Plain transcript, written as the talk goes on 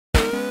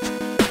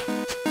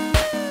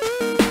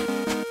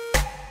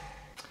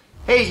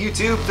Hey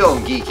YouTube,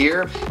 Film Geek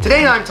here.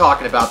 Today I'm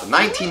talking about the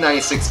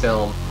 1996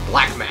 film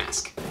Black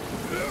Mask.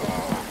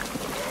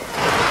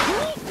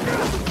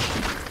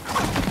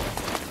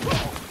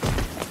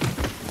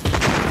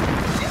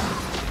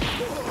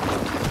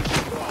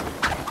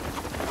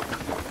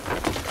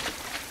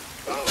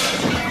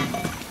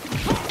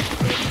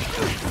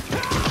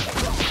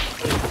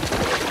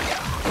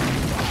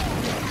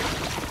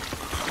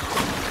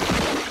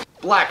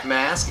 Black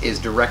Mask is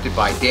directed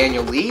by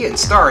Daniel Lee and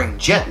starring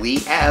Jet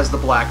Li as the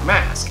Black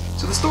Mask.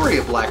 So the story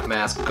of Black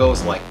Mask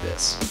goes like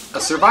this. A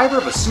survivor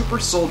of a super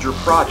soldier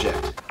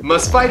project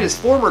must fight his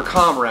former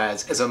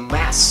comrades as a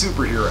masked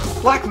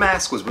superhero. Black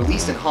Mask was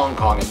released in Hong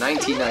Kong in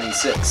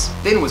 1996,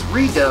 then was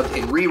redubbed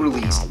and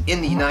re-released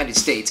in the United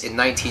States in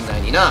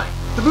 1999.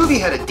 The movie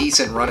had a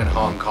decent run in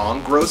Hong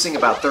Kong, grossing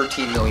about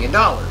 $13 million.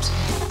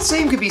 The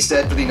same could be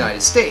said for the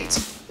United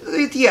States.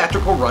 The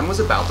theatrical run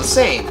was about the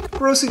same,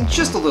 grossing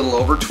just a little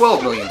over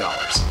 $12 million.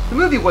 The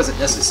movie wasn't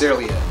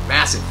necessarily a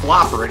massive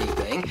flop or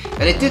anything,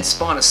 and it did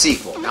spawn a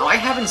sequel. Now, I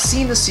haven't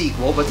seen the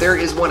sequel, but there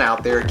is one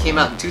out there. It came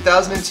out in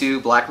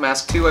 2002, Black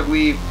Mask 2, I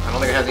believe. I don't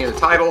think it has any other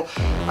title.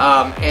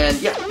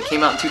 And yeah, it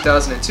came out in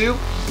 2002.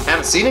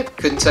 Haven't seen it,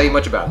 couldn't tell you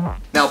much about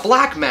it. Now,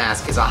 Black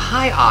Mask is a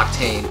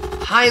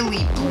high-octane,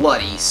 highly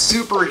bloody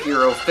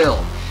superhero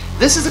film.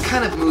 This is the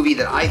kind of movie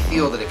that I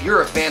feel that if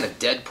you're a fan of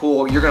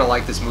Deadpool, you're gonna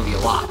like this movie a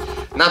lot.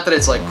 Not that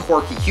it's like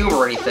quirky humor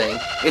or anything,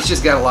 it's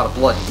just got a lot of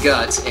blood and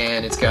guts,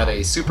 and it's got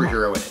a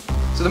superhero in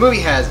it. So the movie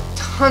has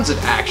tons of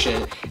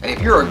action, and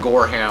if you're a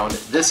gore hound,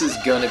 this is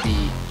gonna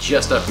be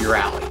just up your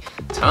alley.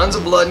 Tons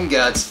of blood and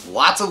guts,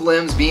 lots of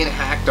limbs being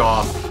hacked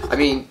off. I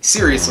mean,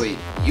 seriously,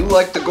 you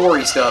like the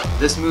gory stuff,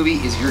 this movie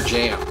is your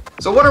jam.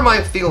 So what are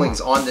my feelings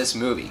on this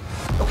movie?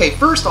 Okay,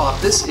 first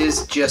off, this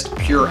is just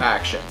pure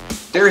action.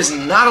 There is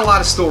not a lot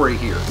of story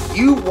here.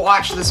 You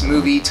watch this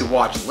movie to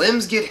watch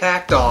limbs get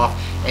hacked off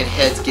and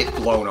heads get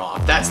blown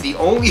off. That's the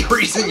only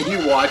reason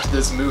you watch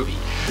this movie.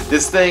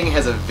 This thing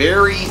has a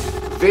very,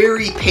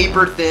 very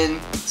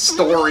paper-thin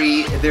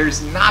story.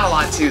 There's not a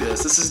lot to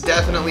this. This is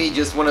definitely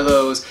just one of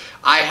those,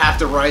 I have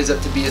to rise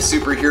up to be a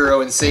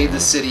superhero and save the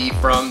city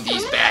from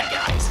these bad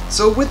guys.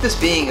 So with this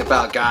being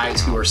about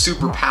guys who are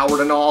super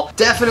powered and all,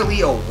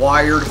 definitely a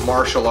wired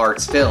martial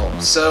arts film.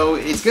 So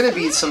it's gonna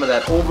be some of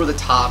that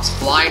over-the-tops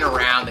flying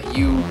around that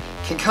you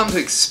can come to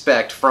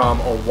expect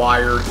from a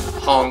wired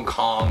Hong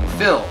Kong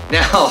film.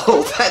 Now,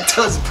 that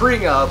does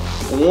bring up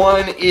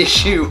one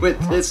issue with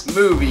this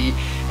movie,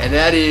 and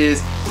that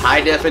is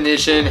high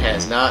definition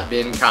has not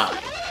been kind.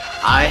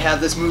 I have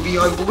this movie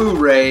on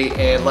Blu-ray,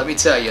 and let me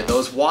tell you,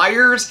 those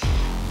wires,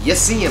 you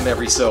see them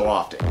every so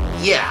often.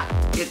 Yeah,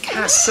 it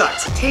kind of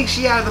sucks. It takes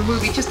you out of the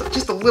movie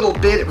just a little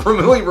bit. It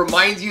really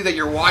reminds you that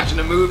you're watching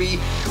a movie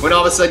when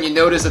all of a sudden you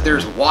notice that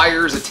there's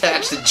wires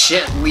attached to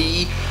Jet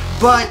Li.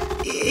 But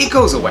it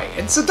goes away,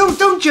 and so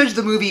don't judge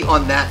the movie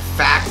on that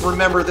fact.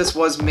 Remember, this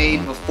was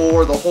made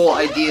before the whole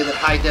idea that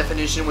high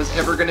definition was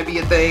ever going to be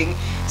a thing,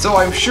 so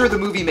I'm sure the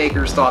movie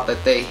makers thought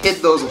that they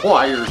hid those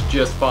wires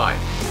just fine.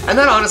 And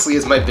that honestly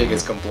is my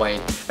biggest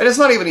complaint. And it's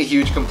not even a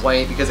huge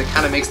complaint because it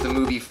kind of makes the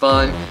movie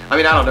fun. I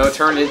mean, I don't know,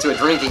 turn it into a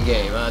drinking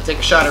game. Take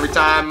a shot every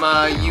time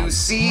you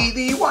see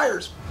the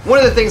wires. One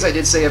of the things I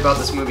did say about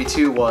this movie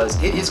too was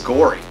it is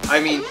gory.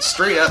 I mean,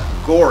 straight up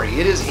gory.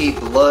 It is a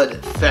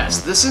blood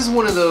fest. This is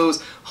one of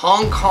those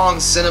Hong Kong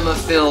cinema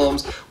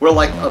films where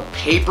like a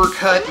paper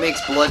cut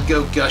makes blood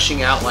go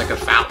gushing out like a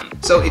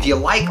fountain. So if you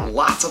like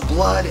lots of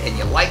blood and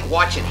you like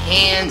watching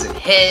hands and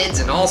heads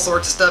and all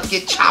sorts of stuff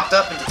get chopped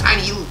up into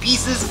tiny little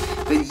pieces,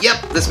 then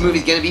yep, this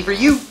movie's gonna be for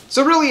you.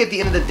 So really at the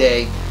end of the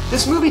day,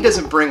 this movie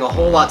doesn't bring a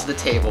whole lot to the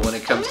table when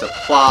it comes to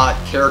plot,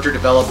 character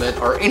development,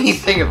 or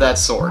anything of that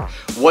sort.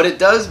 What it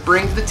does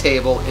bring to the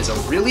table is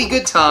a really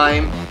good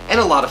time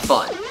and a lot of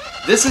fun.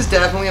 This is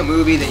definitely a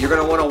movie that you're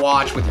going to want to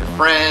watch with your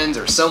friends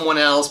or someone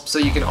else so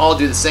you can all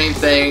do the same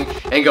thing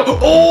and go,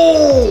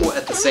 oh,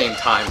 at the same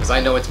time, because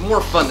I know it's more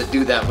fun to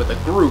do that with a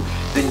group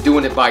than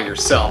doing it by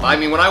yourself. I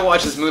mean, when I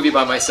watch this movie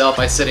by myself,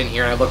 I sit in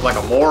here and I look like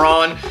a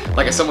moron,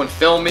 like if someone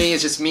filmed me,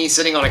 it's just me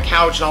sitting on a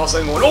couch and all of a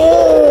sudden going,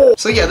 oh!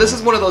 So yeah, this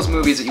is one of those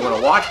movies that you want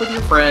to watch with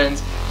your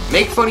friends,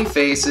 make funny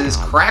faces,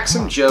 crack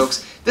some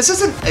jokes. This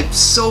isn't a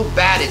so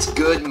bad it's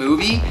good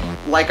movie.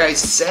 Like I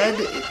said,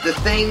 the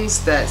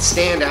things that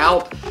stand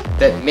out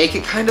that make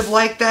it kind of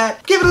like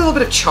that, give it a little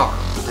bit of charm.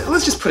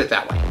 Let's just put it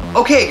that way.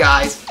 Okay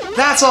guys,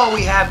 that's all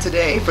we have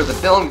today for the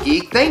Film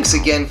Geek. Thanks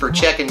again for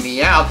checking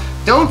me out.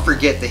 Don't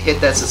forget to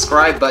hit that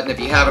subscribe button if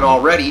you haven't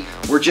already.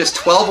 We're just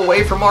 12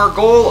 away from our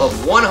goal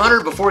of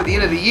 100 before the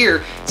end of the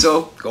year,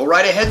 so go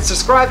right ahead and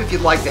subscribe if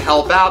you'd like to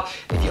help out.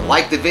 If you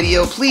like the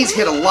video, please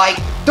hit a like.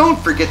 Don't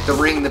forget to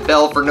ring the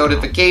bell for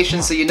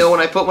notifications so you know when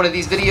I put one of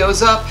these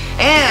videos up.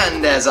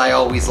 And as I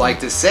always like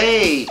to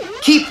say,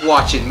 keep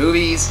watching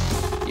movies.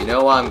 You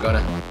know I'm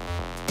gonna.